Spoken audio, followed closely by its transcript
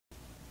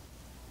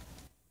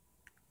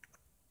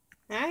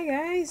Hi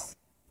guys,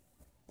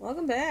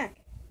 welcome back.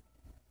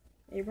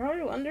 You're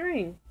probably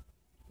wondering,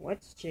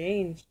 what's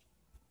changed?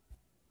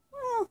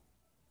 Well,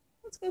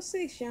 let's go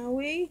see, shall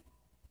we?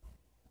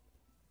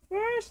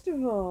 First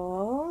of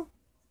all,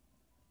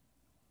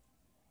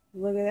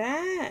 look at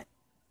that.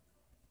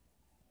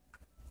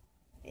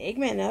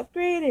 Eggman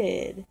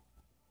upgraded.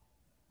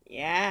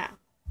 Yeah.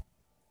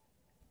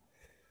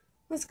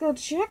 Let's go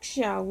check,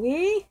 shall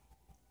we?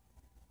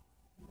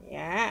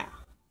 Yeah.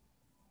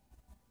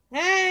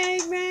 Hey,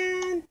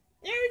 Eggman!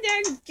 You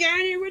done got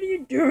it. What are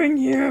you doing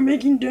here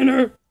making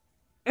dinner?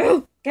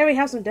 Oh, can we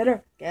have some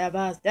dinner? Give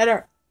us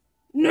dinner.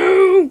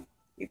 No!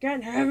 You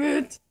can't have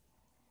it.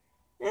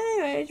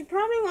 Anyways, you're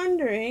probably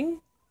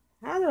wondering,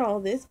 how did all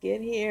this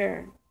get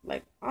here?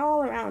 Like,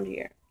 all around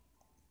here.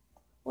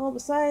 Well,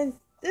 besides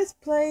this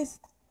place,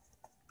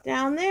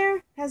 down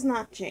there has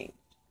not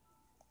changed.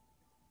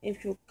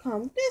 If you'll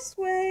come this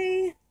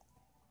way,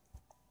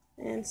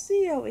 and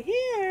see over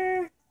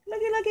here,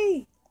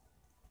 looky.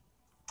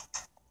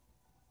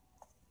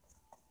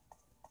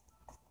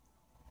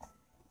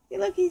 See,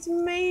 look, he's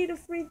made a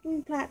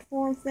freaking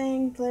platform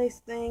thing, place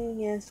thing,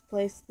 yes,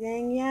 place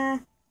thing, yeah.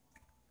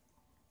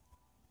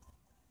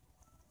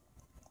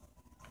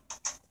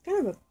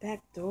 Kind of a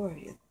back door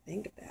if you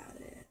think about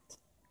it.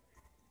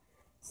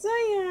 So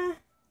yeah,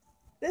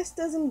 this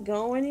doesn't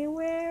go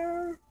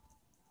anywhere,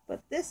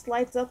 but this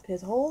lights up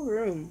his whole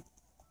room.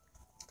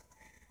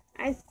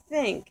 I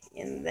think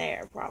in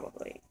there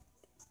probably.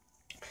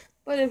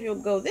 But if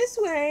you'll go this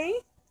way,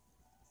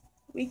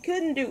 we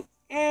couldn't do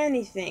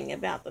anything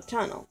about the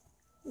tunnel.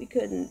 We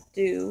couldn't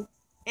do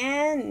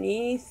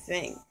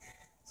anything.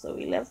 So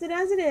we left it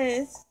as it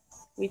is.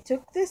 We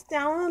took this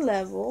down a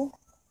level,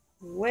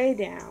 way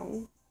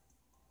down.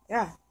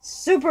 Yeah,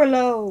 super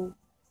low.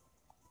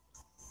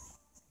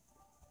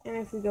 And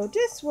if we go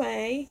this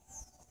way,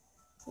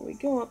 we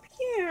go up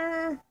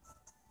here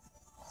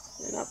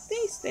and up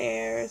these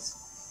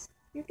stairs,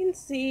 you can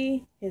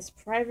see his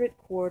private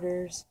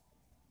quarters.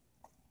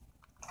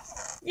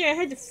 Yeah, I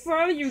had to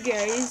follow you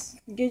guys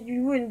because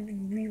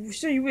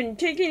so you wouldn't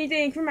take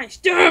anything from my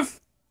stuff.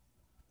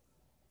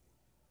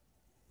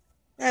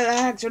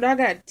 Relax, we're not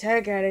gonna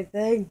take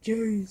anything,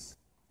 jeez.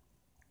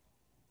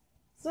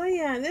 So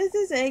yeah, this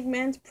is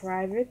Eggman's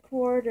private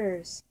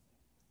quarters.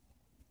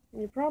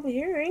 And you're probably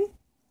hearing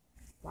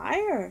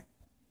fire.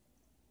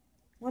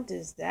 What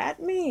does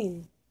that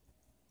mean?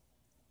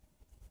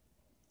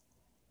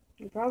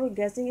 You're probably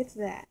guessing it's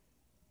that.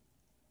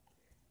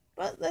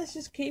 But let's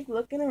just keep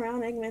looking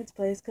around Eggman's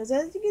place, because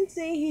as you can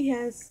see, he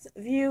has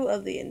a view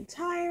of the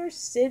entire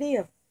city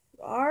of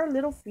our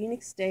little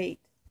Phoenix State.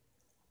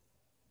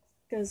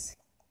 Because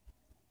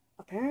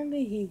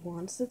apparently he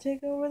wants to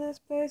take over this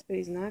place, but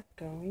he's not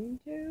going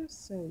to,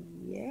 so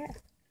yeah.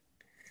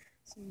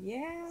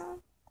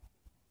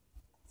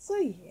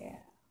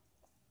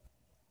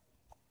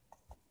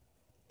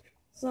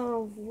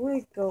 So if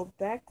we go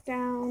back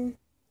down,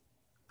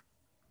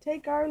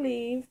 take our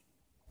leave.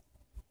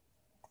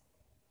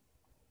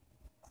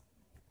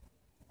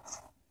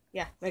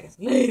 Yeah, make us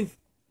leave.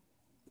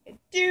 I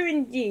do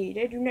indeed.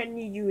 I do not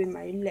need you in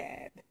my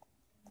lab.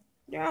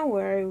 Don't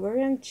worry, we're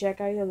gonna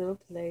check out your little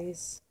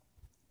place.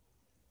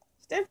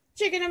 Stop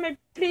checking out my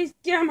place.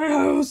 Get out of my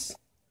house.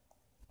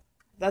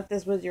 I thought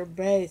this was your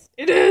base.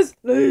 It is.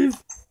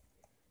 Leave.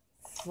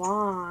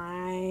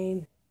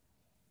 Fine.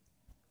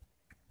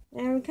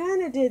 And we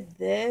kind of did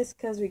this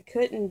because we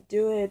couldn't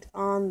do it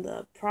on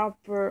the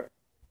proper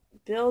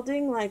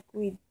building like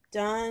we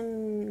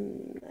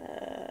done.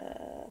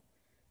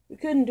 We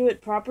couldn't do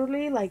it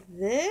properly like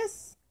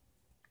this.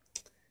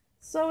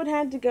 So it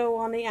had to go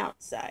on the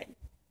outside.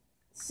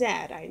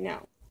 Sad, I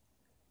know.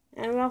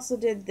 And we also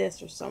did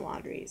this for some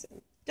odd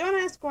reason. Don't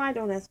ask why,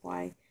 don't ask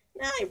why.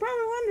 Now you're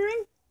probably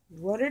wondering,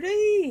 what are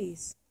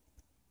these?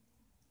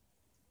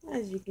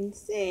 As you can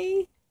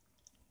see,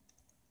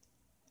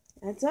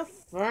 that's a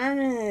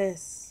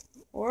furnace.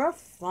 Or a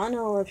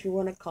funnel, if you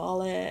want to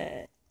call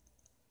it.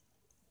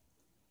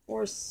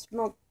 Or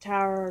smoke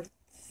tower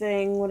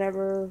thing,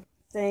 whatever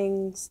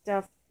thing,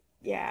 stuff.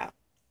 Yeah.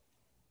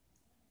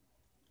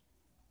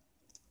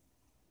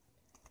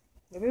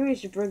 Maybe we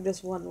should bring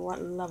this one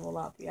level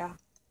up, yeah?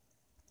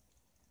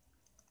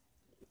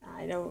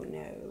 I don't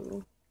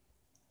know.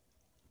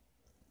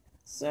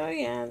 So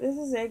yeah, this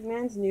is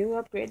Eggman's new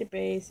upgraded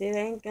base. It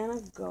ain't gonna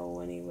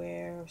go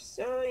anywhere.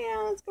 So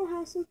yeah, let's go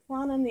have some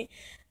fun in the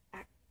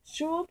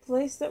actual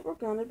place that we're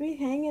gonna be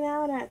hanging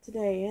out at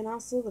today. And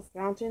also the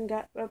fountain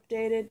got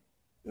updated.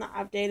 Not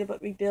updated,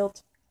 but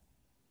rebuilt.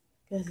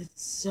 Because it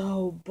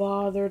so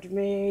bothered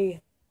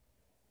me.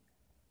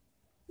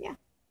 Yeah.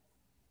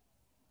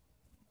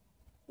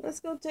 Let's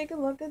go take a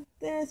look at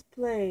this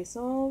place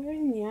over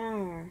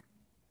here.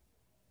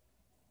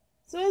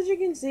 So as you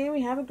can see, we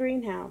have a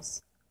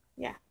greenhouse.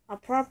 Yeah, a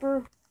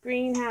proper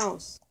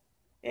greenhouse.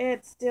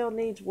 It still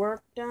needs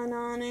work done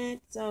on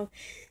it, so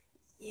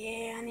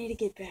yeah, I need to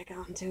get back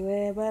onto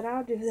it, but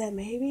I'll do that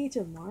maybe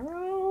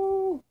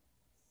tomorrow.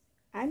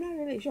 I'm not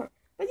really sure.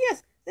 But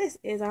yes, This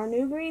is our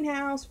new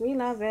greenhouse. We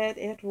love it.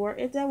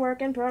 It's a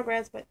work in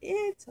progress, but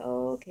it's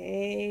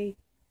okay.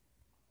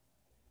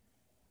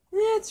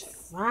 It's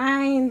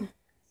fine.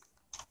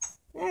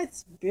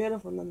 It's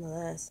beautiful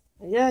nonetheless.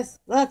 Yes,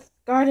 look,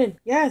 garden.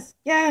 Yes,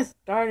 yes,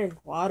 garden.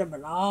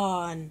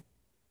 Watermelon.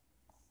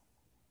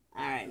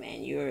 All right,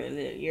 man. You're a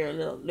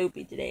little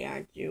loopy today,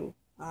 aren't you?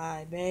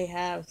 I may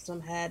have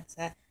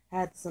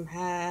had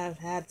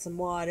some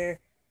water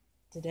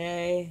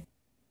today.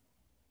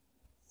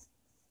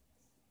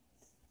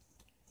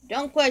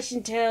 Don't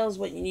question tells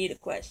what you need to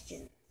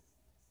question.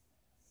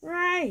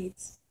 Right.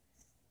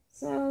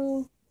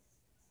 So,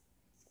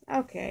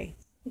 okay.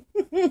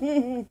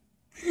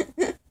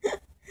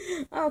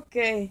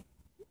 Okay.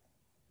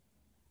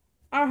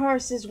 Our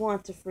horses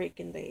want to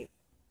freaking leave.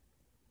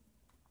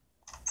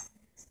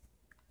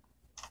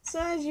 So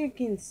as you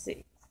can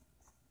see,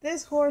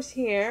 this horse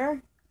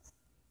here,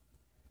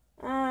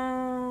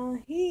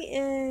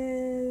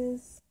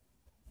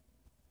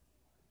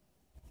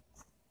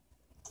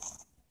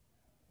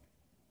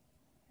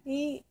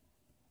 he,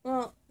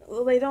 well,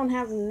 they don't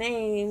have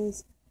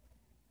names.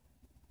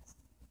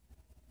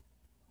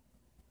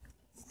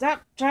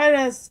 Stop trying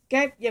to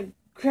escape, you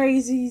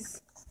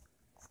crazies.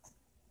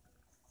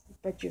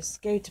 But you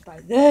escaped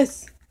by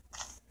this.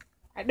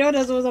 I knew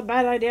this was a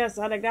bad idea,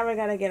 Sonic. Now we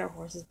gotta get our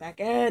horses back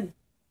in.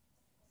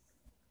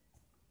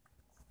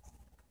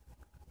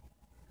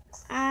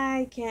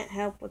 I can't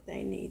help what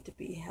they need to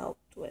be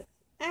helped with.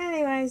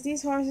 Anyways,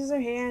 these horses are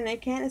here and they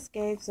can't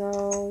escape,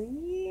 so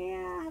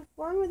yeah, have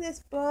fun with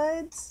this,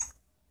 buds.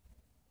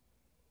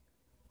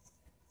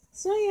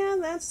 So yeah,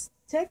 that's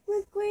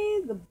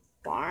technically the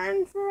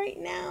barn for right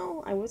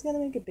now. I was gonna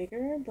make it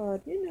bigger,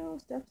 but you know,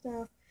 stuff.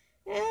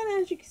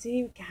 And as you can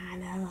see, we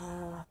kind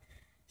of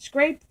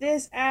scraped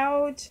this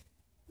out.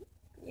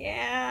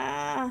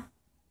 Yeah,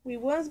 we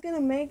was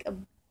gonna make a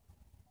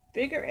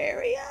bigger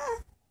area,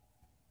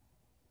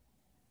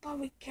 but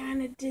we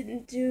kind of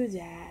didn't do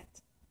that.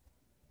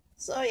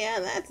 So yeah,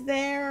 that's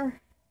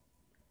there.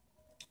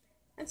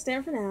 That's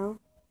there for now.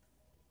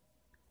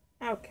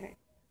 Okay.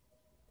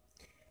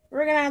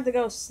 We're gonna have to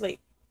go sleep.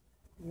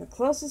 And the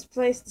closest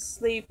place to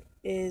sleep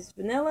is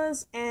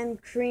Vanilla's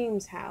and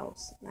Cream's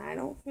house. And I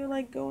don't feel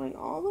like going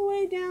all the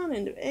way down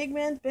into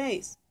Eggman's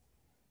base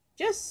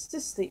just to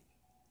sleep.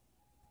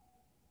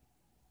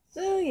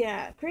 So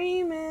yeah,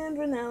 Cream and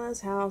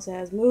Vanilla's house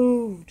has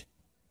moved.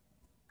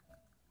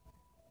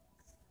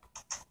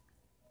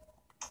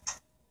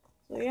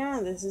 So yeah,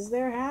 this is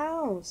their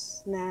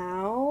house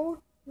now.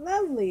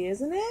 Lovely,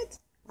 isn't it?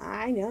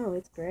 I know,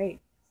 it's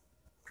great.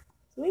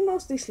 So we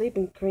mostly sleep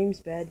in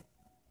Cream's bed.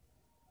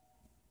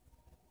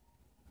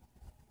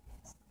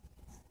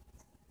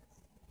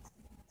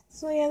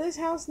 So yeah, this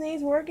house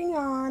needs working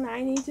on.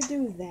 I need to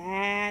do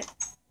that.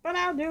 But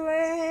I'll do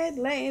it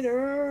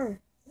later.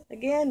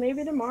 Again,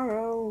 maybe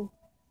tomorrow.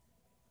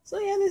 So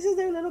yeah, this is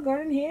their little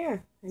garden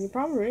here. And you're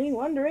probably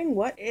wondering,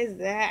 what is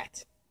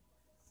that?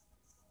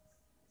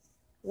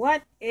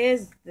 What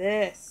is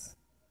this?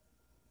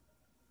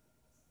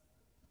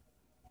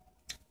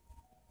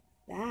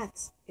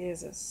 That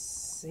is a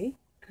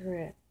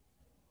secret.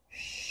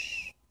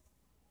 Shh.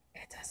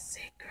 It's a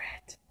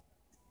secret.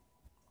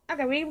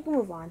 Okay, we can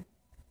move on.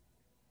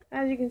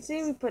 As you can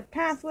see, we put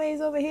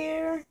pathways over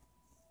here.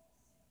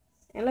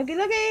 And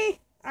looky,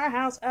 our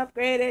house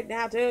upgraded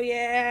now too,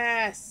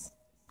 yes!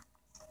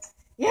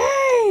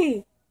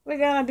 Yay! We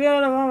got a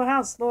beautiful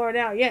house floor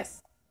now,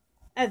 yes!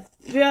 That's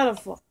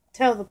beautiful.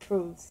 Tell the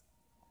proofs.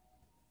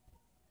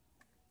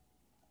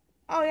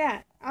 Oh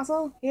yeah,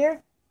 also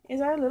here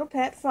is our little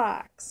pet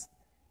fox.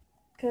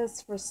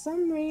 Because for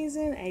some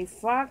reason, a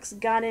fox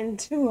got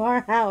into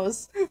our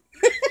house.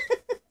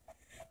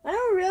 I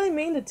don't really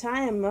mean to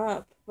tie him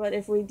up, but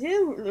if we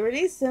do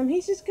release him,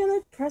 he's just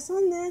gonna press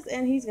on this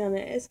and he's gonna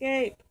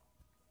escape.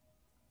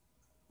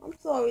 I'm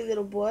sorry,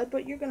 little boy,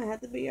 but you're gonna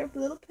have to be our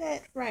little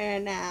pet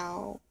friend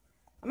now.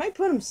 I might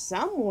put him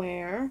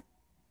somewhere.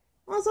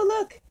 Also,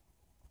 look,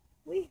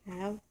 we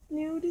have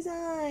new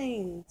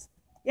designs.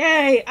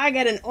 Yay! I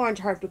get an orange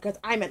heart because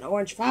I'm an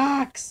orange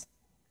fox.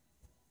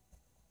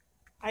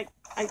 I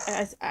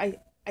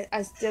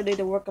still need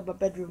to work on my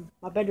bedroom.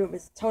 My bedroom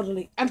is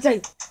totally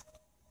empty.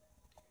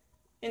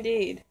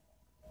 Indeed.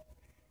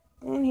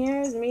 And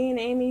here's me and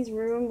Amy's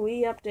room.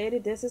 We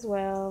updated this as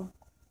well.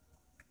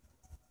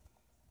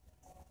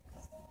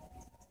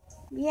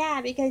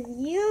 Yeah, because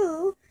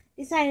you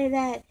decided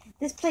that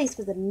this place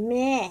was a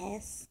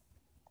mess.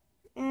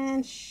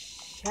 And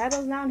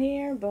Shadow's not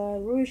here, but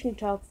Rouge can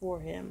talk for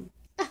him.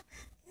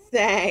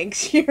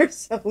 Thanks, you're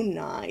so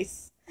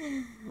nice.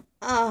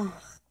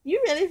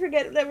 You really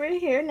forget that we're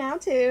here now,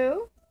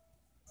 too?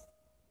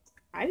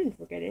 I didn't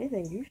forget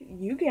anything.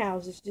 You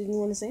gals just didn't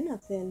want to say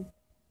nothing.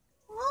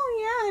 Oh,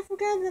 yeah, I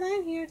forgot that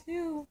I'm here,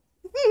 too.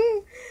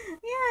 Yeah,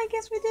 I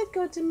guess we did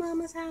go to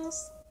Mama's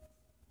house.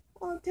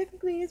 Well,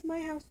 technically, it's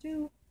my house,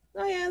 too.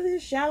 Oh, yeah,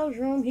 this is Shadow's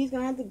room. He's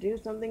gonna have to do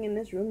something in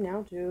this room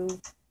now, too.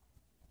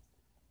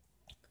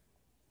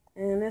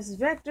 And this is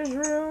Vector's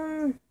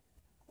room.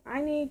 I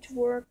need to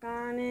work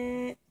on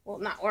it. Well,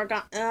 not work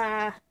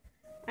on...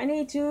 I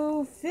need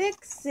to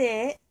fix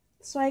it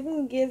so I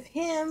can give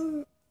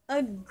him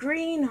a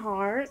green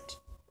heart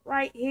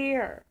right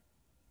here.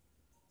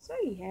 So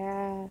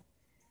yeah.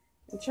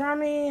 And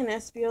Charmy and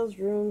Espio's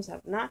rooms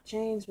have not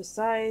changed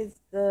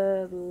besides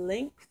the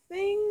link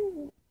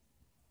thing.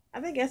 I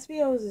think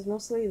Espio's is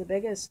mostly the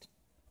biggest.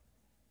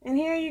 And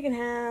here you can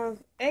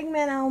have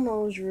Eggman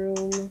Elmo's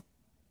room.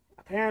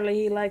 Apparently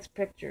he likes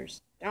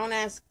pictures. Don't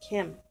ask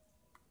him.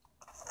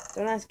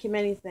 Don't ask him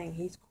anything.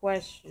 He's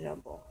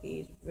questionable.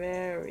 He's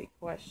very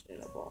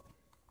questionable.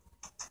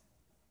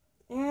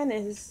 And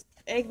it's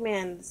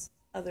Eggman's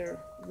other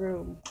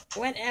room.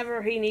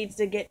 Whenever he needs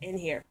to get in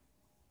here.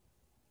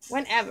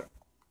 Whenever.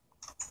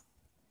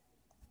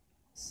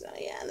 So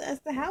yeah, that's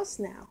the house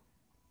now.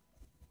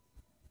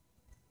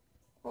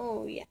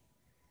 Oh yeah.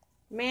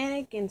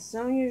 Manic and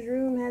Sonia's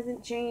room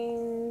hasn't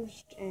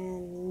changed,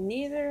 and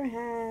neither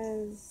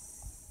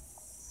has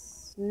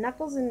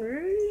Knuckles and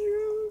Rouge's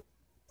room.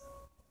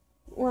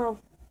 Well,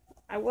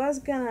 I was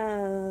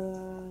gonna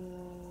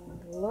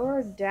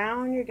lower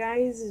down your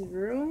guys'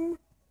 room,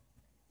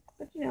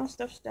 but you know,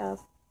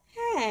 stuff.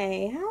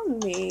 Hey, how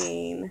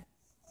mean.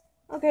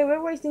 Okay,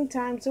 we're wasting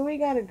time, so we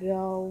gotta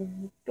go.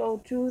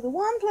 Go to the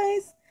one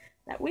place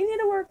that we need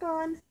to work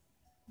on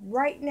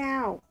right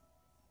now.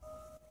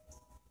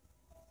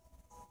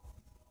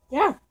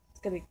 Yeah, it's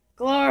gonna be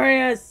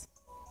glorious.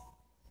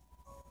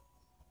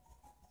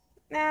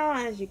 Now,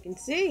 as you can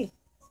see,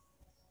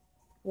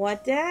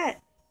 what that?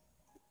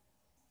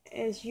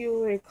 As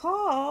you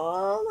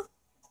recall,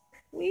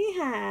 we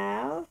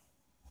have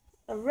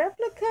a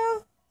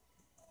replica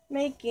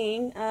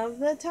making of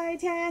the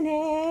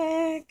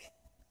Titanic.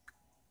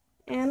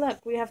 And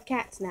look, we have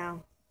cats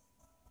now.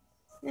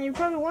 And you're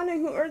probably wondering,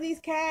 who are these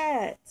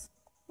cats?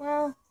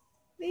 Well,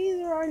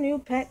 these are our new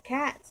pet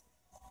cats.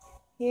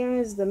 Here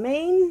is the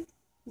main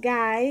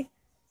guy,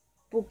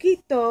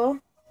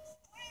 Poquito.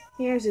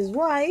 Here's his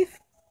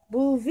wife,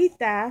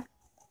 Bulvita.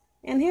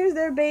 And here's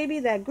their baby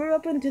that grew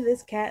up into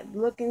this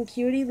cat-looking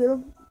cutie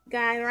little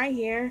guy right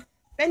here,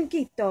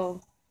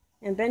 Benquito.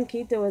 And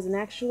Benquito is an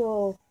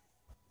actual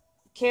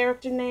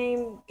character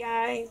name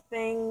guy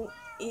thing.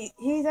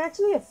 He's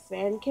actually a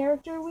fan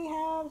character we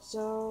have,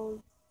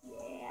 so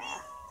yeah.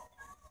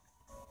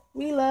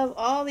 We love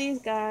all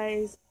these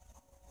guys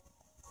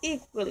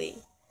equally.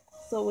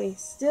 So we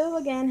still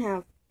again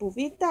have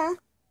Puvita,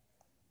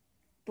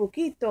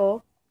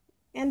 Poquito,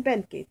 and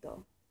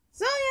Benquito.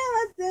 So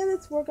yeah,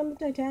 let's work on the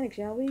Titanic,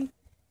 shall we?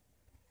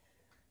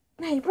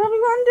 Now you're probably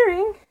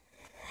wondering,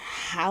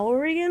 how are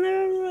we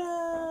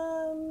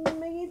gonna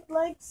make it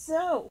like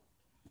so?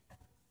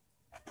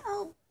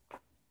 I'll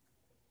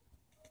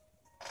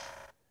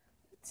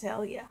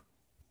tell ya.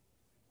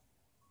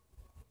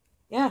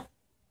 Yeah,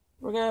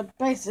 we're gonna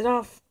base it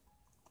off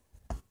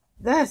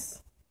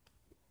this.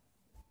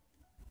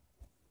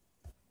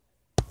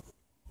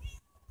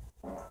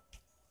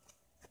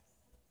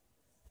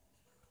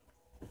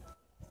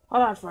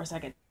 Hold on for a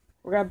second.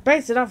 We're gonna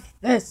base it off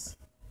this.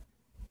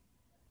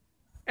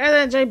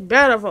 Isn't she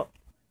beautiful?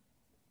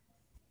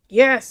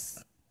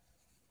 Yes.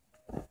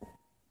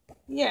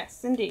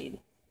 Yes, indeed.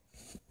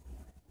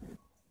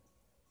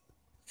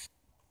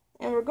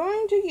 And we're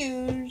going to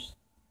use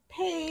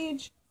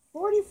page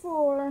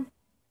 44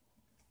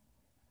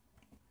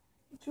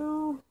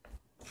 to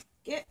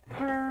get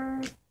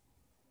her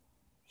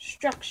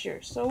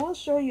structure. So we'll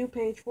show you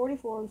page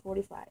 44 and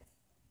 45.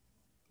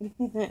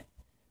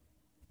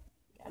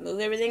 Gotta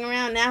move everything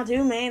around now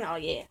too, man. Oh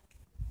yeah.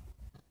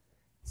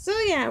 So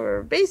yeah,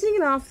 we're basing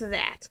it off of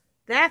that.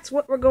 That's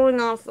what we're going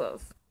off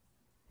of.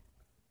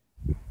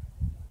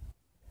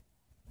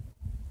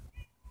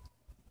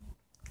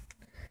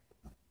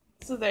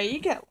 So there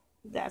you go.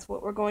 That's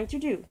what we're going to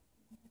do.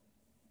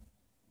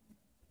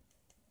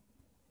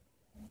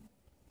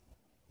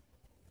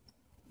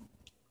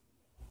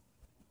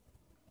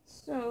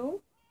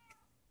 So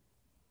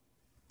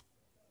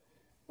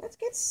let's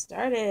get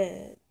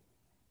started.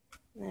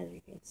 And as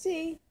you can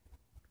see,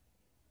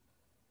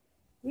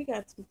 we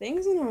got some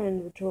things in our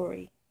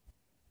inventory.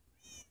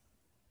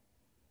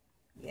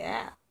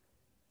 Yeah.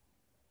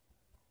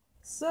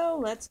 So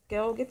let's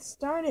go get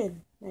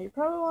started. Now you're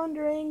probably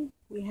wondering,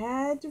 we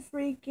had to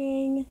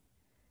freaking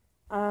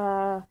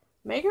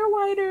make her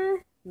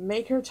wider,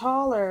 make her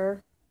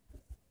taller,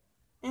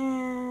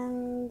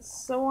 and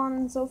so on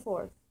and so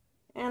forth.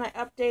 And I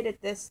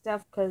updated this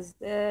stuff because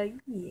yeah,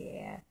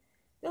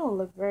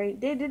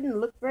 they didn't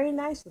look very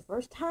nice the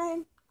first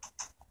time.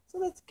 So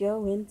let's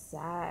go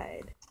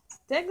inside.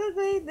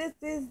 Technically, this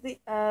is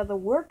the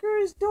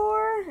workers'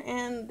 door,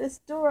 and this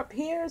door up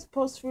here is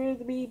supposed to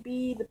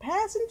be the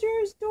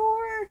passengers'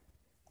 door.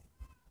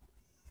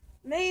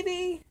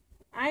 Maybe,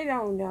 I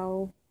don't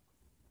know.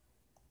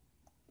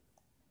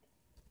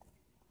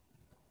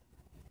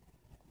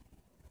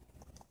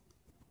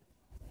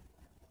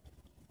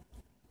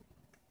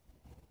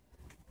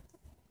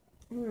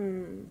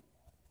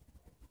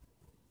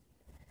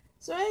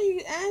 So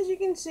as you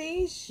can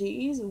see,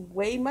 she's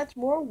way much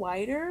more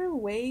wider,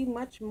 way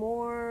much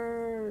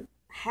more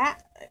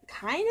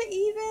kind of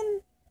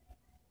even.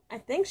 I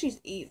think she's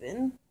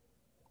even.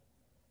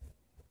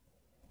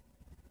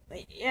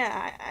 But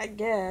yeah, I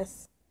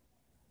guess.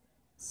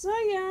 So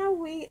yeah,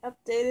 we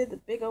updated the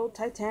big old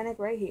Titanic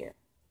right here.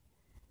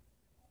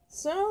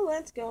 So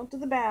let's go to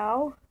the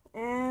bow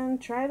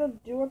and try to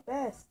do our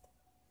best.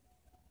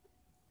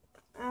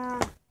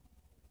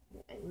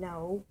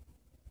 No.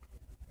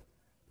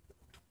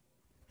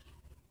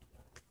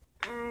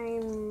 I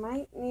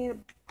might need a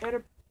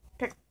better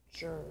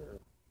picture.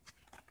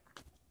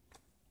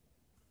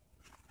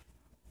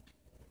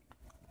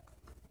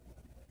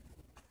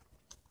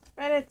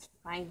 But it's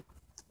fine.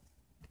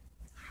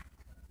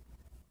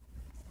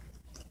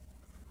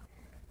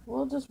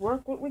 We'll just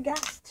work what we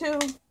got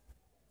to.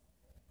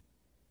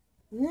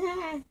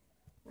 Nah,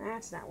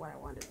 that's not what I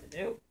wanted to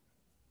do.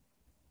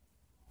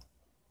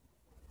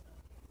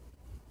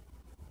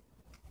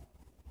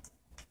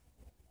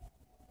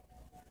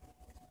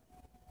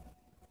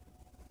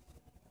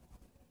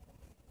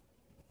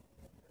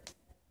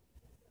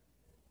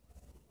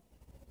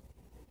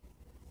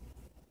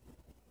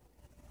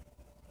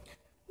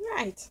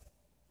 Right.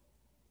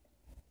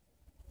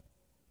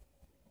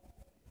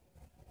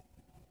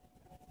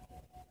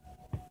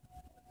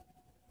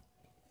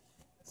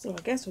 So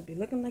I guess we'll be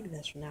looking like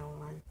this from now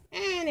on.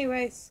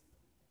 Anyways.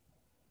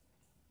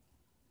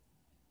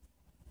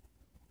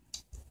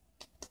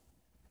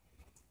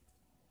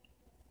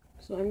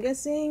 So I'm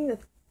guessing the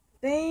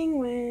thing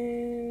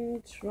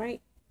went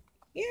right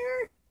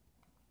here.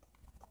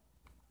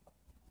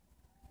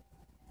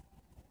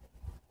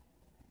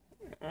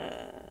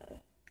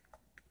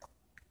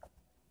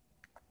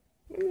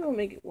 Maybe we'll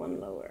make it one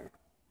lower.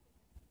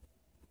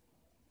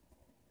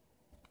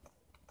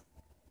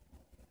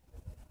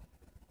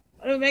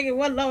 Why do we make it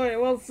one lower? It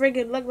won't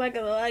freaking look like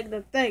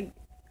the thing.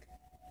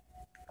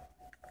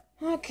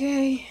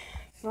 Okay,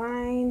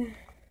 fine.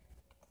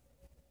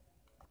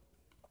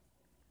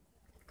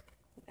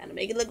 Gotta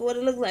make it look what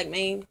it looks like,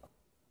 man.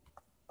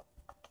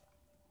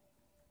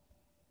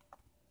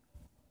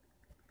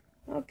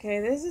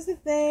 Okay, this is the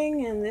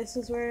thing, and this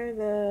is where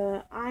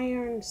the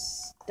iron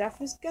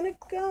stuff is gonna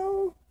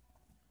go.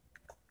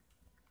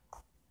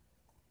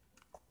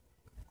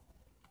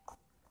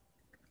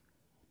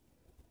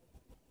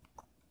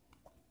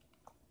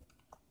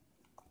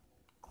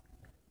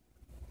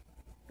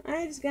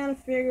 I just gotta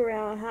figure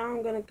out how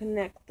I'm gonna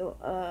connect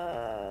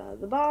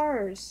the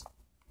bars.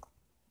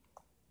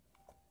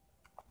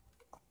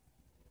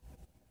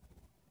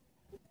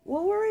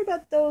 We'll worry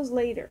about those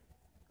later.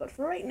 But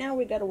for right now,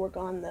 we gotta work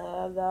on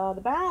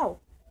the bow.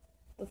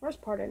 The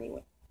first part,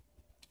 anyway.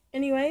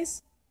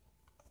 Anyways,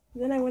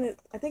 then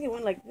I think it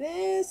went like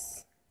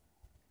this.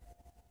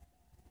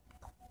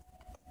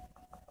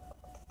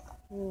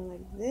 And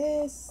like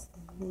this.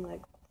 And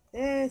like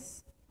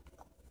this.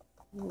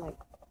 And like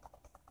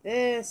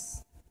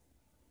this.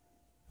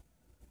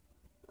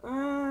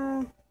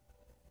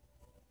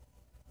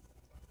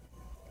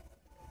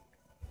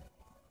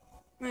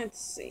 Let's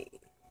see.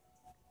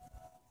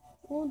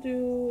 We'll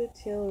do it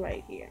till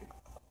right here.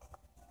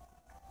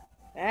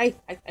 Hey,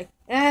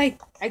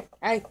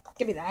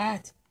 give me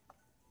that.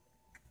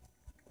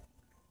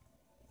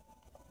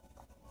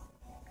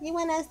 You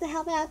want us to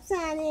help out,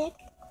 Sonic?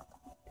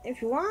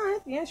 If you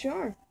want, yeah,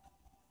 sure.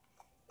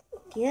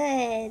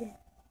 Good.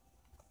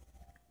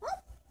 Oh,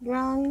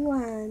 wrong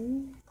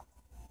one.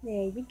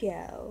 There you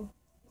go.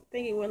 I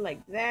think it went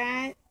like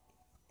that,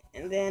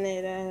 and then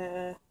it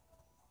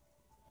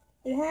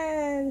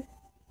had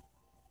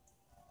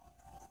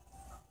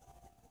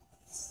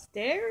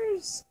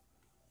stairs.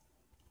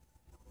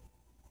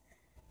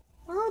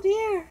 Oh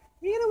dear,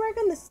 you gonna work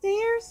on the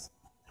stairs?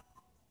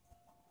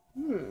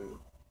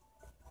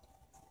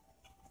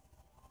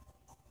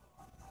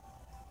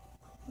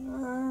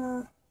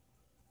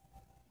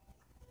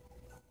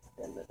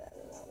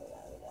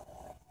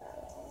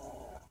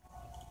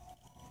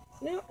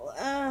 No,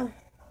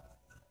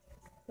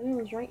 and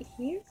it was right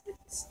here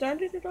that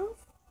started it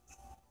off?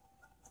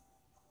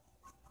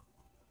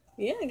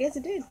 Yeah, I guess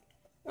it did.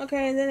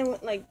 Okay, and then it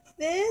went like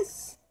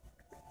this.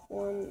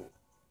 1,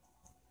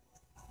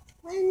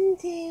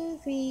 2,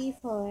 3,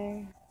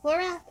 4.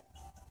 4 up.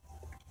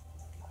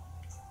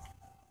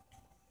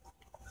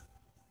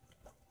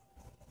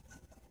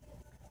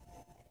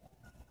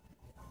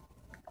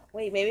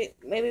 Wait,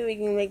 maybe we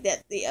can make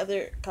that the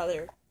other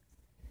color.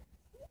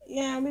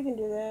 Yeah, we can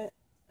do that.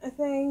 I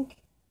think.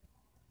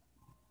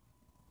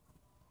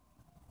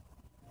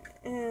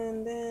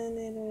 And then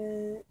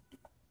it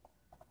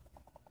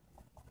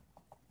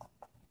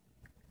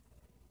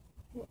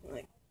went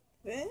like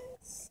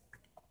this.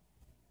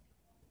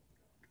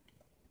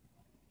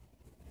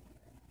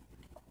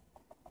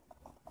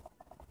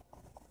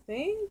 I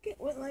think it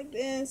went like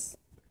this.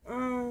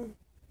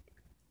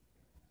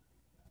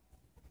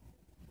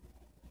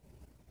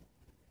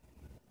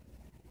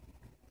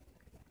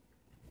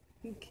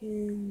 You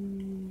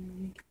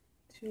can make it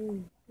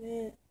to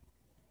that.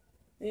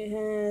 It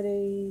had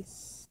a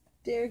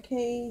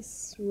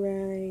staircase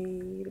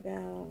right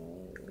about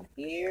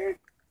here.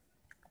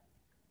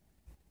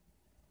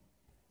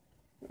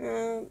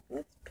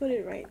 Let's put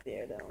it right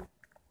there though.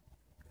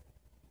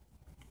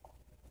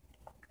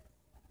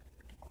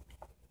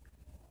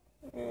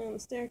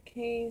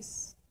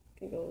 Staircase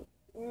can go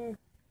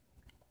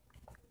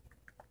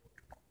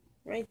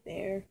right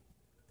there.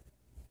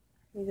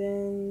 And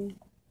then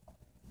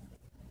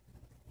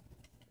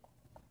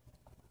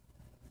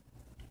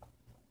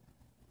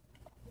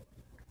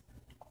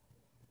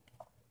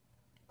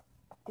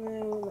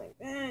like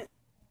that.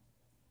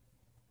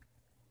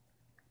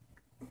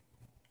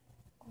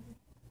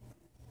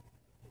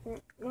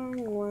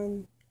 Wrong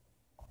one.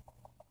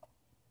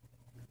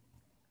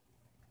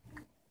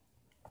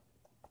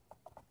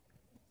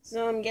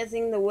 So I'm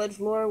guessing the wood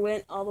floor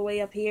went all the way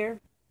up here.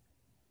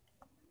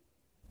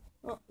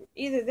 Well,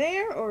 either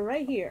there or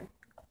right here.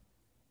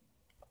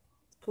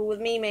 Cool with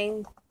me,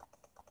 man.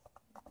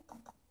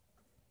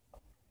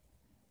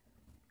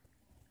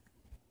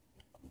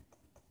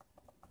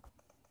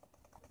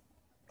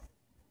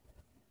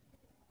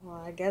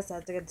 Well, I guess I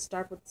have to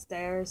start with the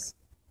stairs.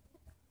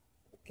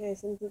 Okay,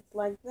 since it's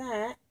like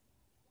that,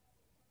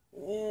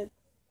 it's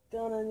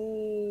gonna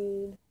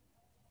need...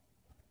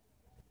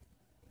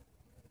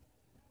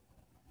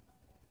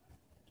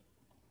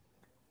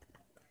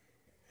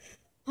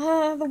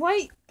 the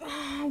white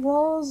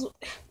walls...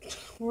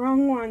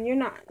 Wrong one. You're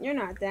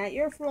not that.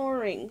 You're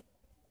flooring.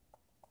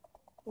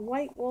 The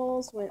white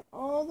walls went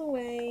all the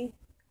way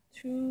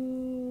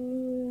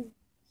to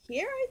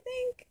here, I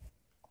think.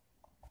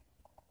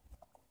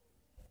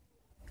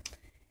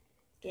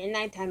 Getting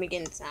nighttime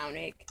again,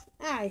 Sonic.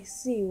 I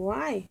see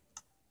why.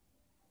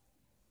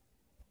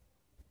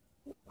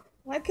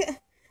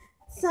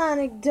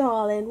 Sonic,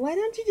 darling, why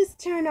don't you just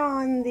turn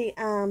on the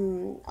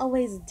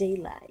always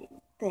daylight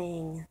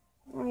thing?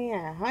 Oh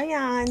yeah, hold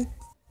on.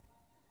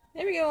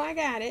 There we go. I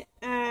got it.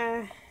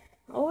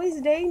 Always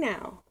day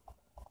now.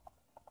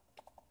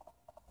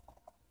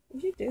 You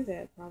should do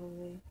that,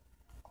 probably.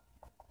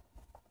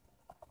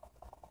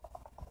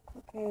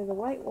 Okay, the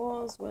white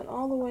walls went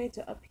all the way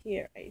to up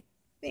here, I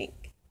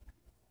think.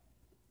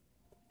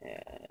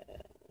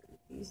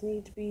 These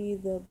need to be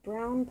the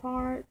brown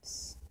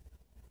parts.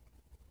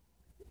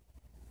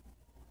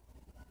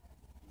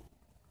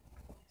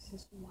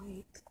 This is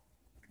white.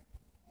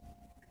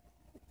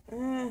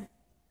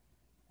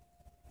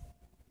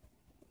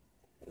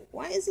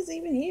 Why is this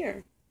even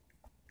here?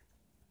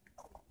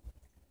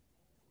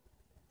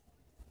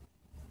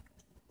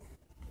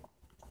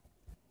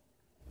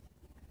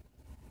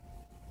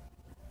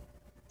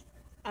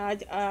 I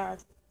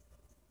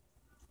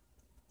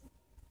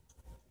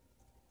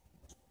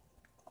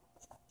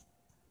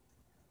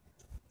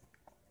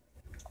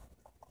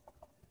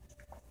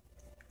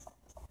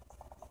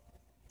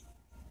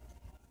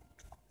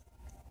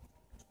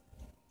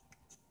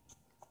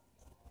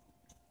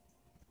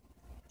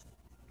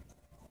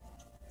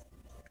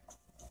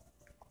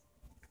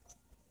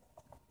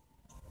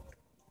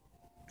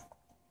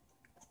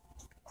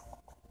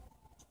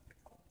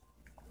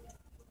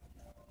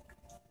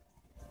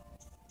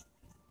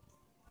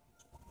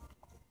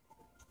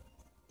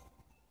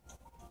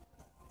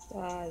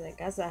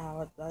guess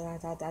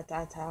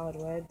that's how it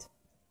went.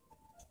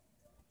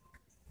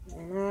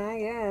 I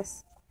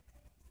guess.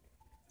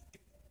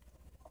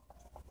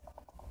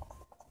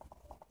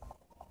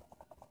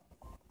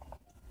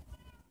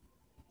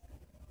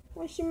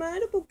 What's your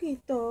matter,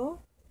 Poquito?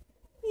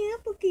 Yeah,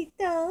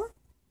 Poquito.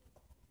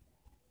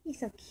 He's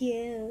so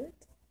cute.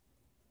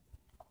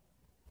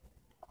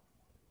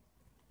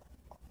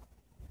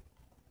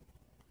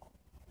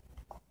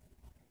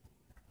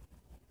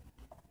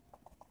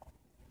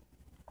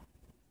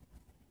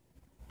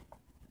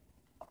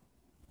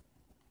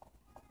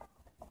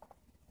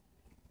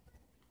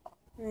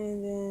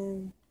 And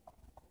then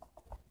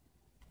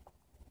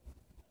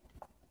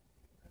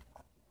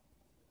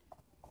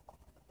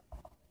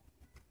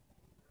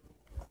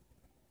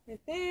right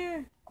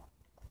there.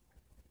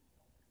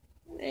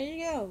 There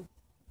you go.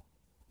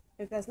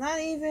 If that's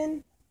not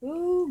even,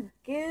 who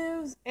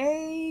gives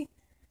a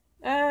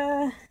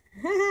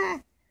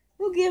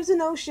who gives a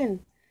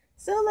notion?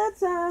 So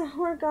let's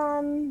work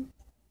on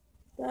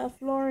the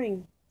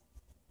flooring.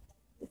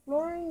 The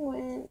flooring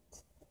went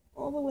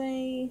all the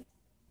way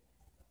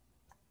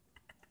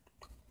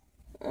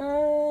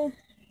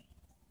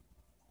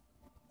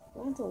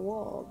onto a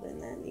wall, then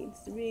that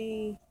needs to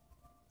be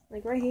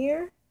like right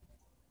here.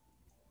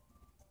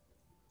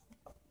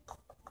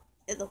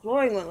 If the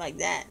flooring went like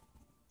that,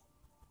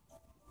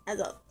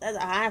 that's a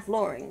high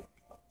flooring.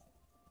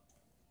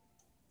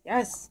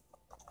 Yes.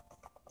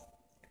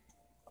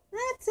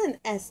 That's an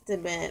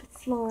estimate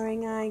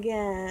flooring, I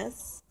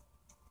guess.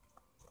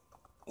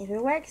 If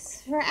it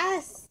works for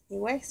us, it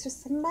works for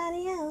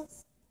somebody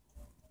else.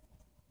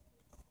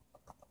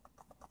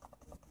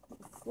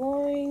 The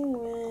flooring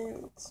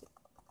went...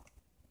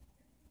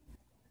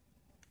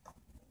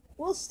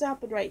 We'll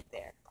stop it right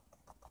there.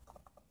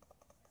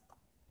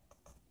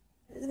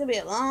 It's gonna be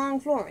a long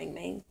flooring,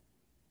 man.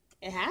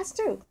 It has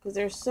to, because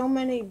there's so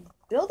many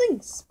building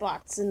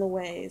spots in the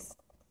ways.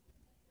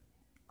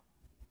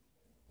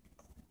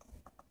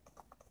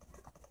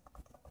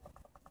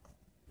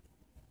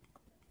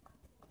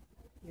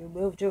 You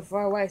moved too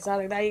far away,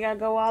 Sonic. Now you gotta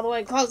go all the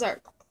way closer.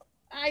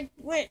 I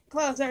went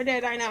closer,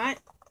 did I not?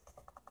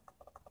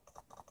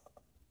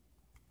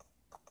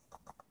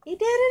 He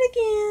did it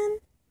again.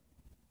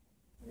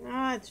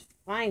 Ah, it's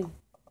fine.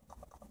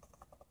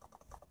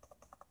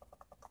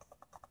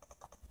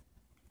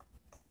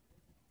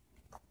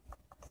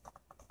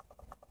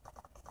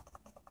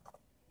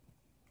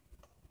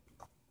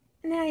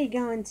 Now you're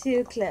going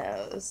too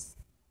close.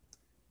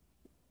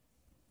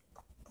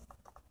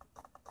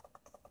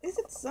 Is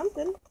it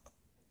something?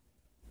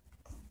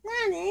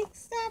 Sonic,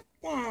 stop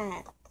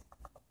that.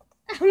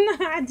 I'm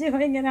not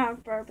doing it on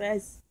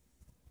purpose.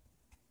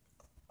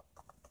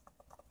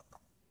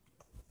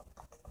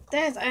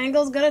 This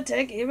angle's gonna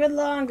take even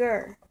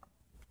longer.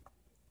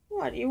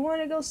 What, you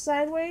want to go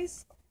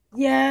sideways?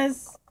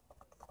 Yes.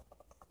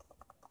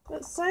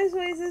 But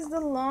sideways is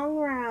the long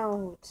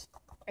route.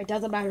 It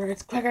doesn't matter,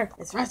 it's quicker,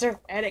 it's faster,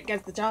 and it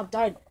gets the job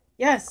done.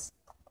 Yes.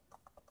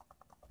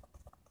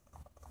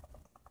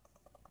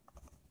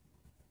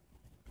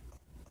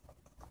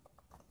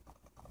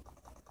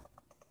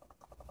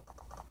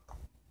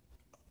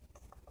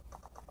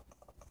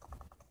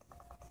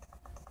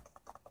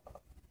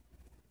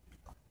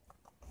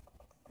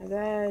 And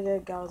then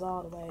it goes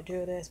all the way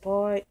to this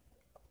point.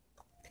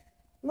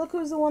 Look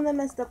who's the one that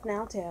messed up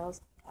now, Tails.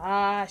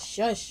 Ah,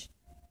 shush.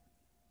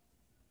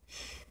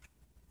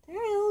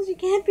 Tails, you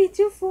can't be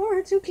too far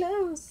or too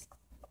close.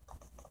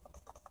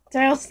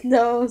 Tails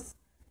knows.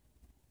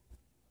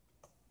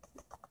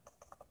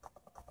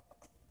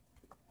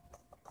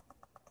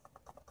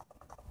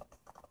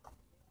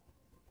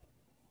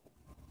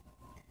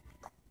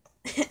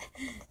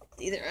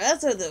 Either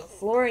us or the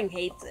flooring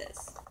hates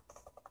us.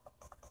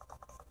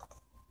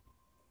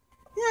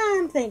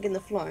 I'm thinking the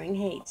flooring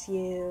hates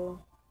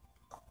you.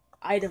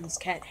 Items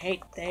can't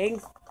hate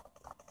things.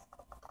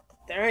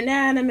 They're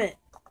inanimate.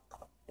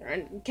 They're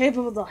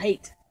incapable of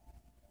hate.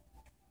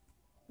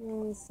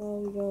 And so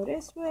we go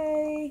this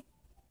way.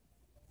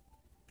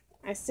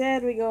 I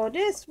said we go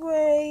this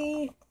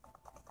way.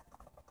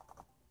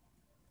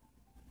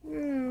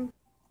 Well,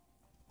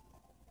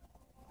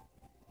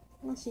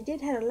 she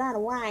did have a lot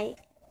of white.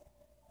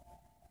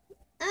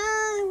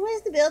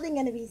 Where's the building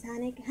gonna be,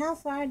 Sonic? How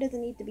far does it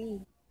need to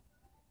be?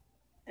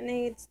 It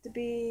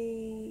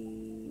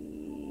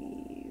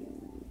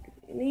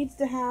needs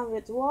to have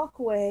its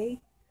walkway.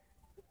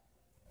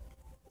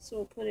 So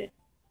we'll put it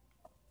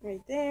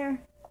right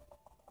there.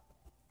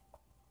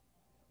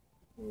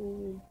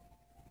 1,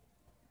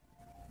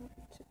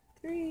 2,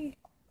 3.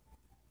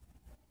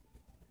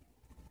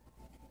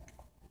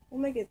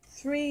 We'll make it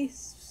 3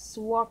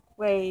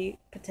 walkway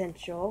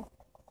potential.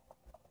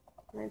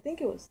 And I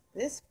think it was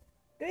this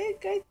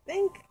big, I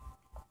think.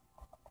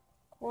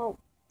 Well,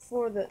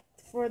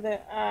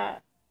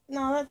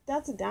 no,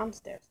 that's a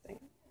downstairs thing.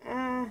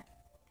 I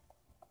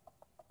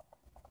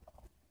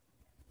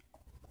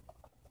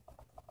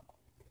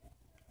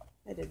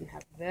didn't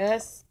have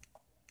this.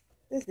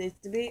 This needs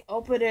to be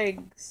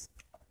openings.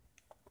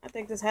 I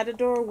think this had a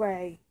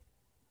doorway.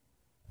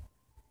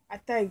 I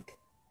think.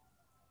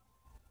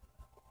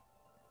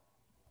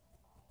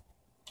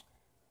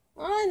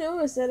 All I know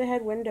is that it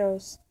had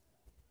windows.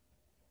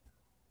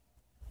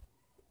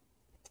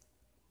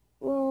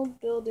 We'll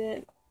build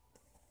it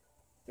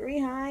 3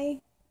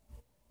 high.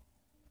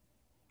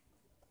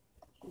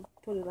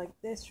 Put it like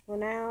this for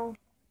now.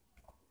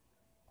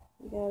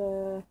 We got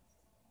a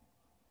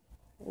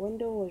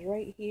window was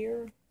right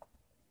here.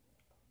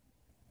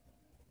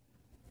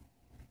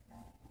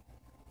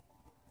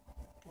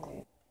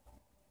 Alright.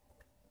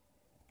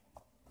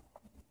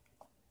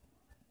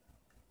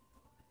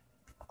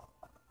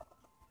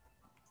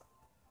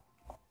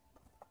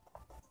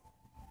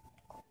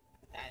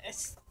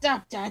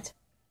 Stop that!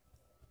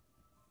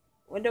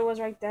 Window was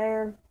right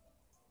there.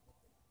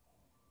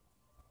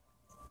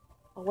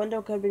 A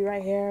window could be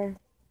right here.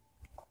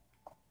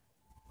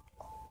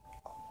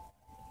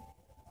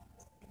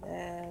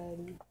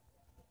 Then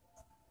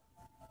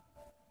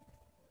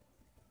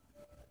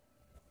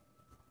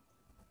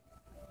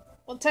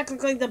well,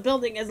 technically the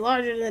building is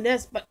larger than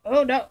this, but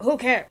oh no, who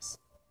cares?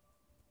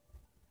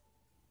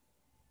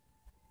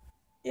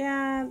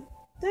 Yeah,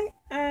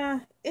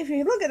 if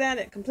you look at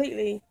it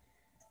completely,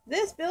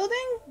 this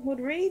building would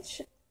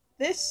reach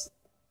this.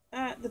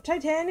 The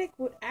Titanic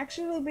would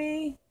actually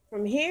be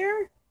from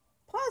here,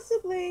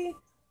 possibly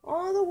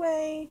all the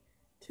way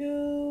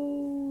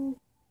to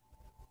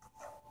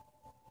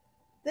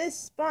this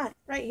spot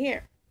right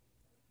here.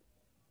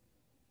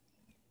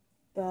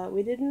 But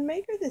we didn't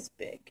make her this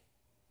big.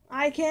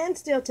 I can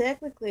still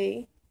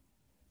technically,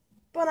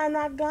 but I'm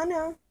not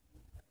gonna,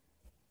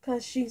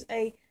 because she's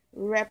a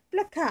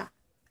replica.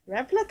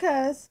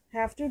 Replicas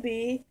have to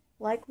be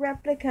like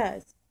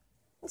replicas.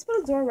 Let's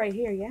put a door right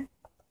here, yeah?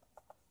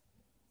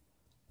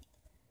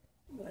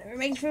 Whatever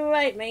makes you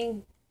right,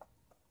 man.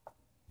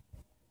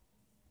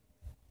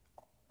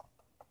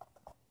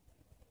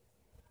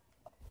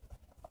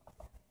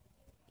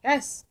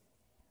 Yes.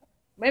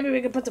 Maybe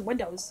we can put some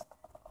windows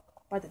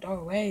by the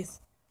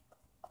doorways.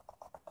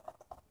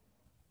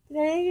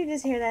 Did you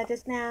just hear that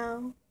just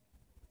now?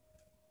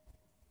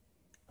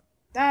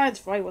 That's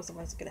probably what's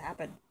gonna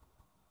happen.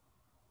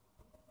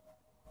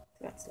 So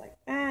that's like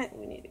that.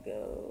 We need to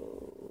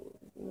go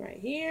Right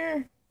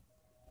here.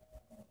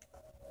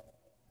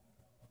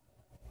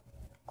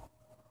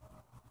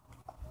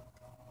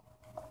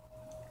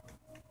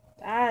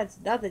 That's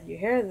nothing. You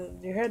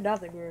hear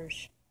nothing,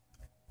 Rouge.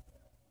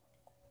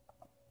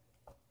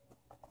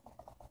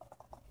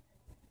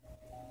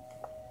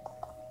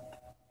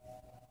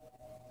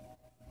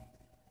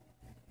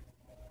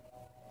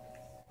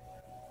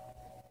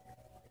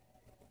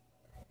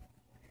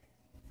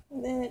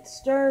 And then it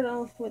started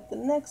off with the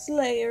next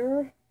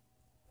layer.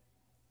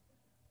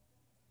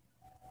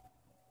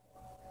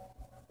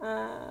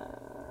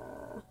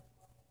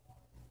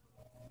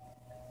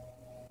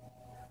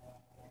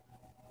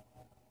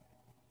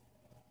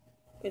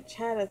 Which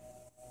had a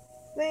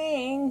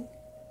thing.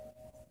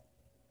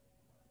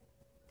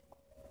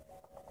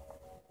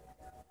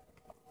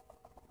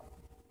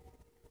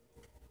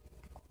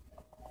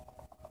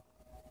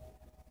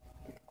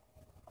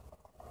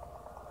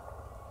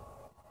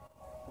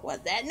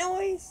 What, that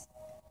noise?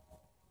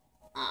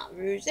 Ah,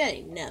 Rouge, that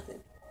ain't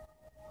nothing.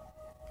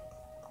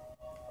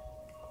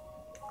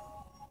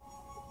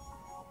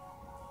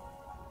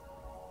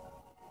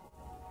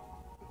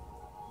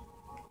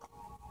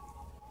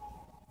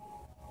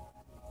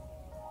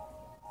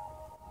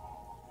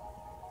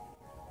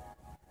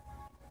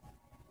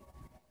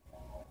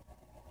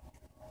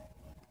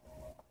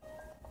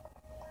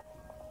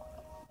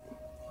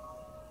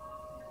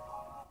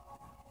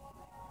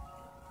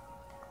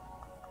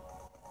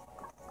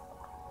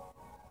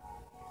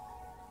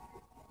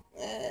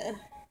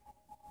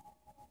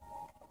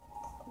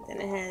 Then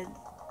I had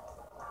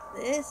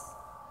this.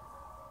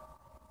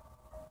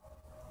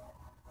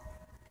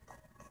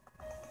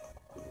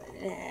 Then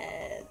I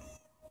had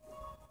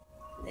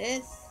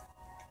this.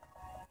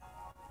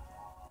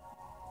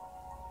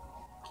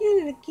 Cute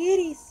little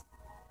kitties.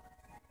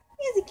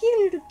 Here's the cute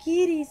little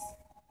kitties.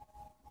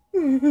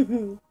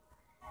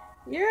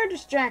 You're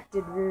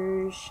distracted,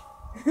 Rouge.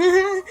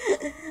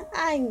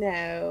 I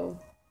know.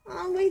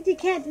 Oh, but you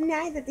can't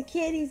deny that the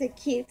kitties are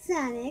cute,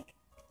 Sonic.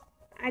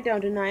 I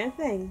don't deny a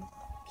thing.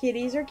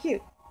 Kitties are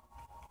cute.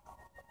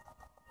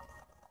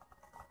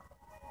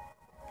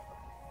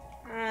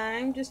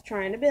 I'm just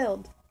trying to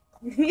build.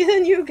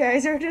 And you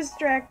guys are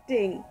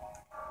distracting.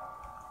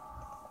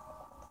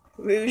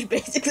 Rouge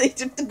basically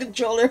took the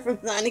controller from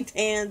Sonic's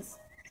hands.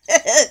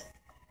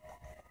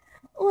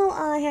 Well,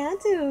 I had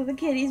to. The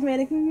kitties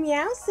made a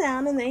meow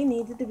sound and they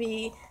needed to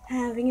be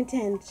having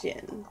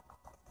attention.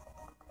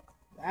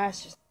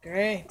 That's just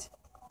great.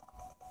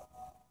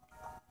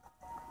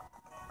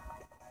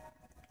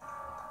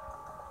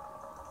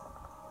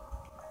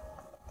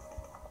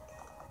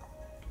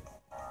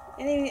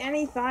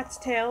 Any thoughts,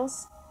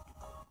 Tails?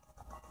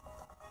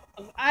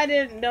 If I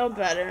didn't know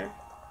better,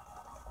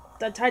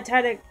 the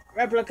Titanic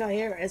replica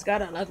here is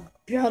gonna look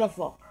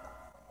beautiful.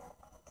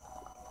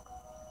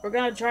 We're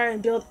gonna try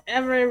and build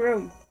every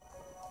room,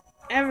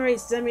 every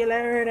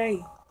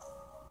similarity.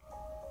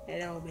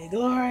 It'll be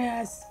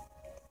glorious.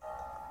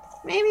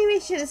 Maybe we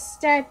should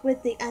start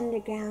with the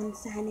underground,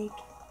 Sonic.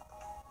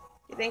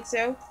 You think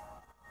so?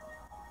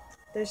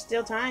 There's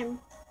still time.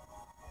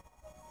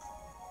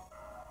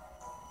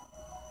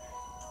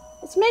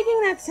 It's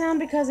making that sound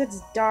because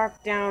it's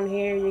dark down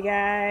here, you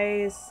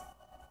guys.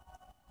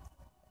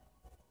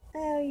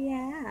 Oh,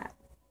 yeah.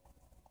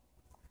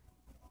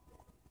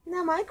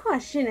 Now my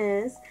question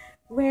is,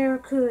 where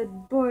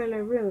could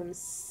Boiler Room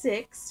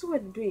 6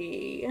 would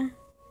be?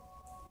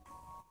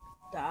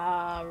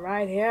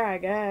 Right here, I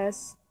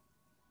guess.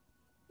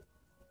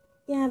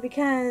 Yeah,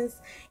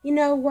 because, you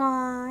know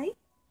why?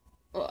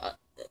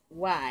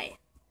 Why?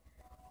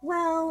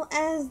 Well,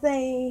 as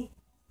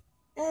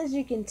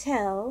you can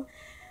tell,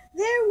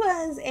 there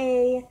was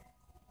a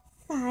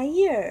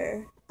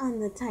fire on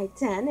the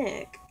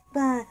Titanic,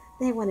 but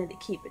they wanted to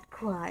keep it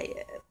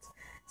quiet.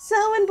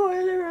 So in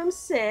Boiler Room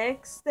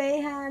 6, they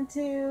had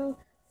to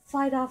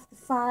fight off the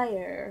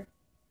fire.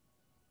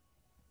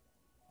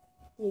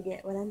 You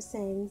get what I'm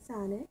saying,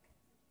 Sonic?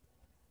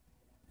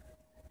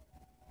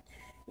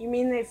 You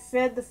mean they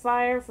fed the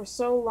fire for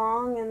so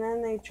long and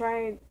then they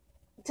tried...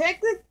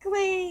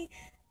 Technically,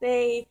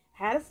 they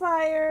had a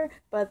fire,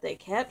 but they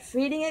kept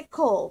feeding it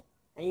coal.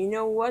 And you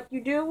know what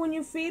you do when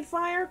you feed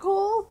fire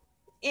coal?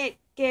 It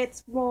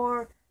gets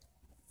more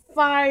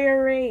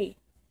fiery.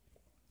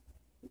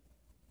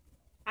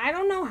 I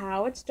don't know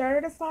how it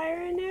started a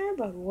fire in there,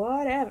 but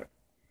whatever.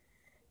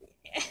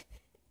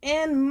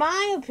 In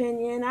my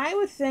opinion, I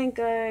would think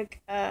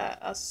like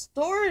a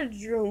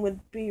storage room would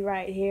be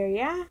right here,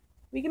 yeah?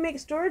 We can make a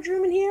storage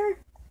room in here?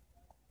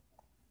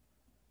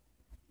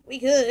 We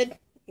could,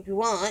 if you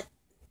want.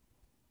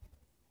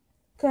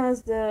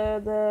 Because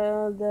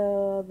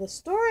the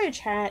storage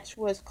hatch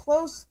was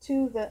close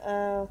to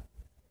the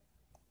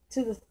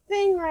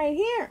thing right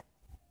here.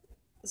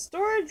 The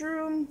storage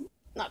room,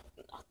 not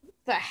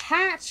the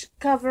hatch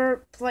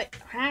cover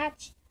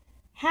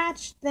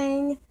hatch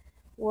thing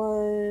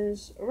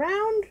was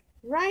around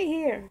right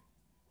here.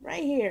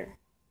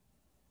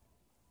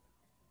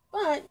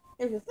 But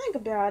if you think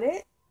about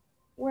it,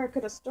 where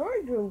could a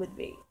storage room would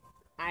be?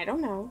 I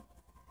don't know.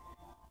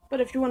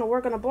 But if you want to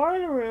work on a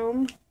boiler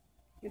room,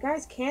 you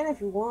guys can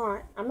if you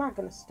want. I'm not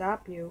going to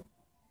stop you.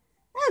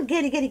 Oh,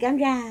 goody goody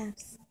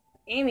gumdrops.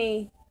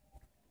 Amy,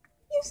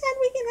 you said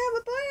we can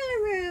have a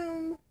boiler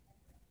room.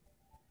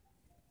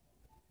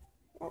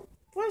 Well,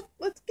 first,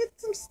 let's get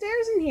some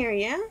stairs in here,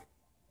 yeah?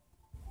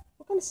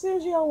 What kind of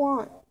stairs y'all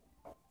want?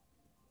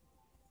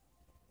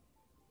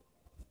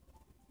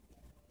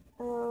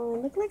 Oh,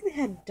 it looked like they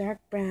had dark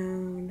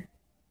brown.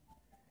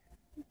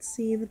 Let's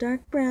see, the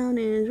dark brown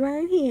is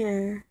right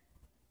here.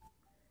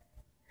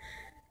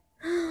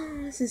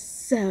 Oh, this is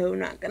so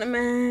not gonna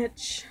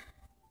match.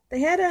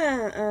 They had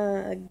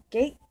a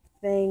gate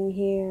thing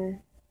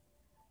here.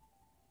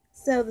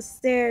 So the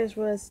stairs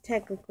was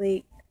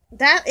technically...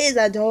 That is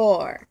a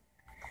door!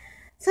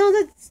 So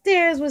the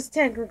stairs was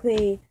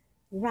technically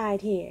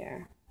right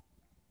here.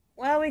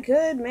 Well, we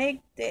could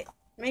make it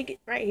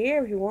right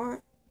here if you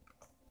want.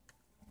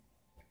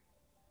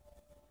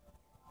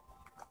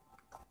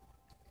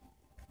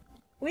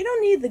 We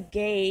don't need the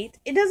gate.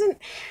 It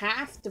doesn't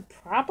have to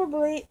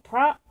properly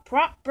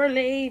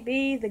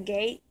be the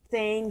gate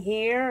thing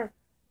here.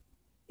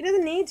 It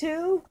doesn't need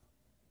to.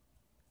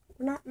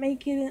 We're not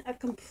making a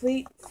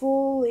complete,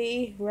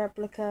 fully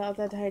replica of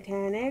the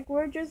Titanic.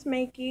 We're just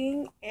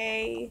making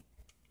a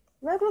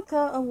replica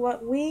of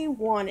what we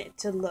want it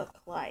to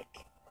look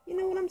like. You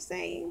know what I'm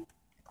saying?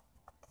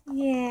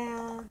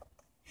 Yeah.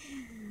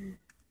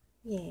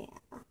 Yeah.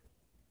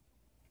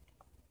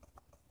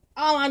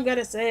 All I'm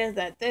gonna say is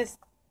that this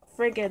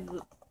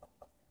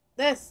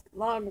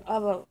long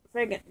of a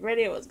friggin'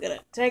 video is gonna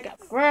take a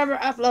forever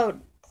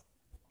upload.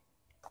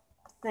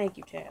 Thank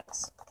you,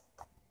 Tails.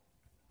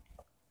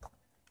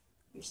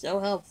 You're so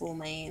helpful,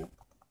 man.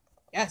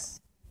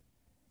 Yes.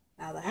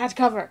 Now the hatch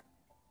cover.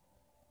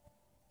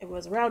 It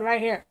was around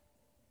right here.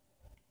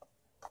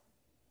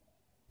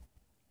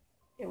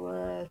 It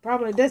was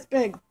probably this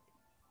big.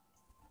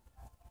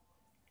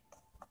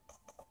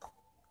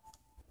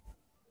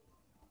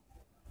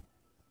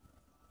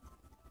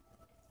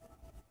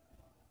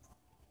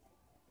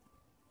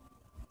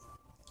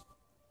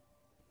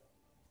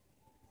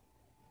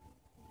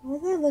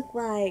 What does it look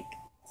like?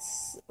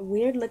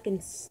 Weird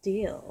looking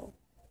steel.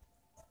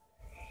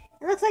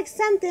 It looks like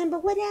something,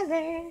 but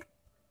whatever.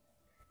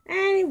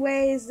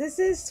 Anyways, this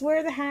is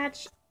where the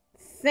hatch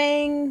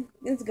thing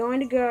is going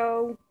to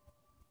go.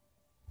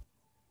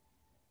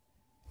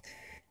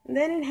 And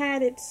then it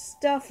had its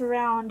stuff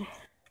around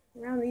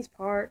these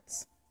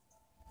parts.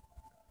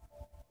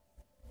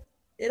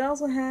 It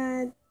also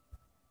had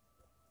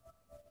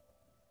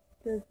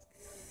the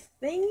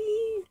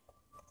thingy.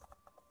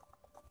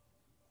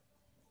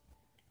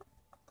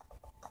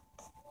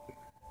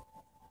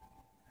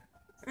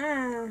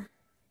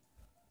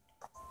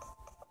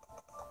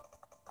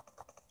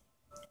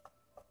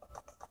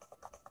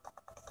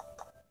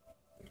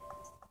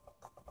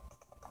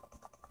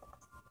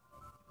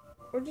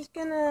 We're just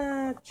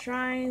gonna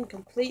try and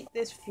complete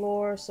this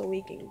floor so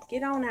we can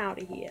get on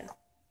out of here.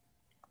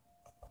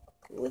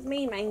 Come with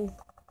me, man.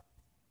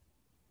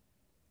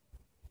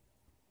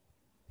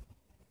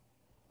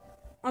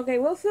 Okay,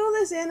 we'll fill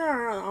this in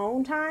our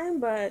own time,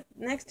 but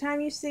next time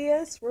you see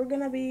us, we're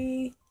gonna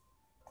be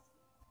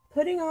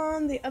putting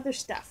on the other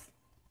stuff.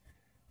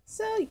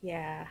 So,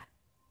 yeah.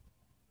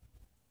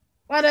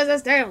 What is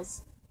this,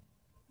 Tails?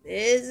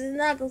 This is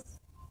Knuckles.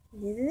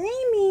 This is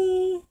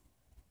Amy.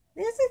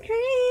 This is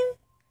Cream.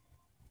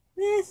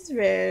 This is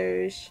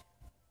Rouge.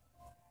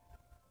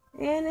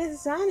 And this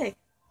is Sonic.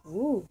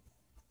 Ooh.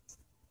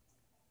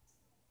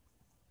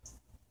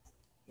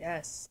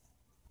 Yes.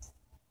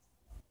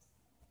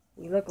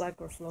 We look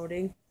like we're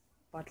floating,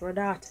 but we're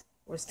not.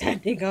 We're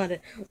standing on a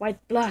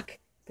white block,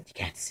 but you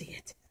can't see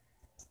it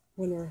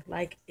when we're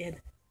like in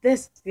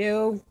this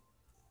view.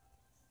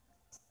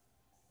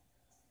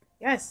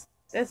 Yes,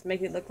 this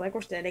makes it look like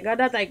we're standing on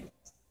nothing.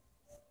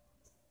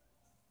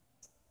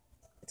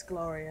 It's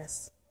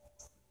glorious.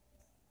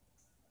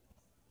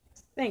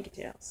 Thank you,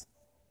 Tails.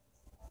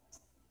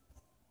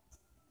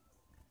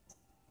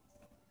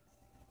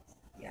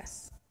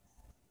 Yes.